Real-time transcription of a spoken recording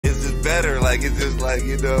better. Like, it's just like,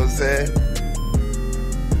 you know what I'm saying?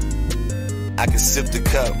 I can sip the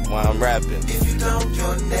cup while I'm rapping. If you don't,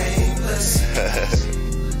 you're nameless.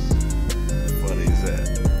 Funny as that.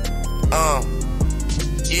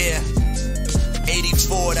 Yeah.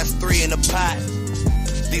 84, that's 3 in the pot.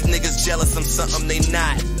 These niggas jealous, I'm something they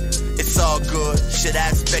not. It's all good, shit, I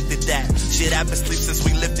expected that. Shit, I've been asleep since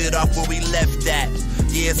we lifted off where we left at.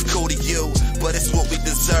 Yeah, it's cool to you, but it's what we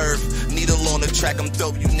deserve. Needle on the track, I'm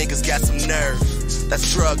dope, you niggas got some nerve.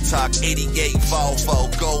 That's drug talk, 88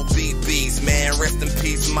 Volvo, gold BBs, man, rest in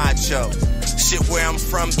peace, macho. Shit, where I'm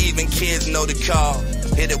from, even kids know the call.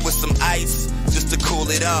 Hit it with some ice, just to cool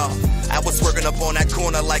it off. I was working up on that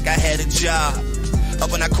corner like I had a job.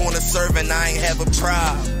 Up in that corner serving, I ain't have a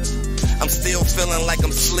problem. I'm still feeling like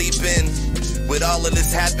I'm sleeping. With all of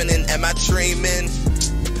this happening, am I dreaming?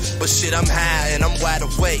 But shit, I'm high and I'm wide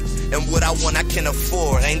awake. And what I want, I can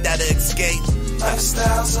afford. Ain't that an escape?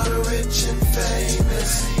 Lifestyles of the rich and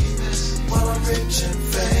famous. Well, I'm rich and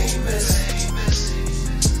famous.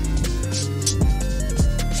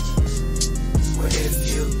 Well, if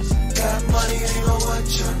you got money, they know what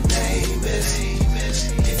your name is.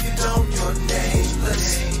 If you don't, you're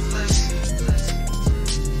nameless.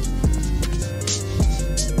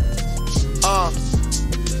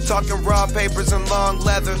 Talking raw papers and long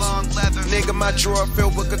leathers. Nigga, my drawer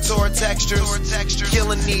filled with couture textures.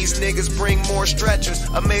 Killing these niggas, bring more stretchers.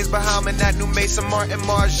 Amazed by how I'm in that new Mason Martin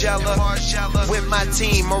Margiela. With my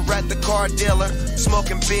team, or at the car dealer.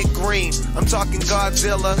 Smoking big green, I'm talking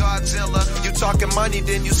Godzilla. You talking money,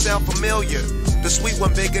 then you sound familiar. The sweet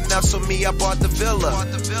one big enough, so me, I bought the villa.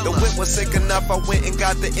 The whip was sick enough, I went and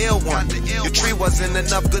got the ill one. Your tree wasn't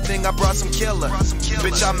enough, good thing I brought some killer.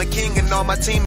 Bitch, I'm the king and all my team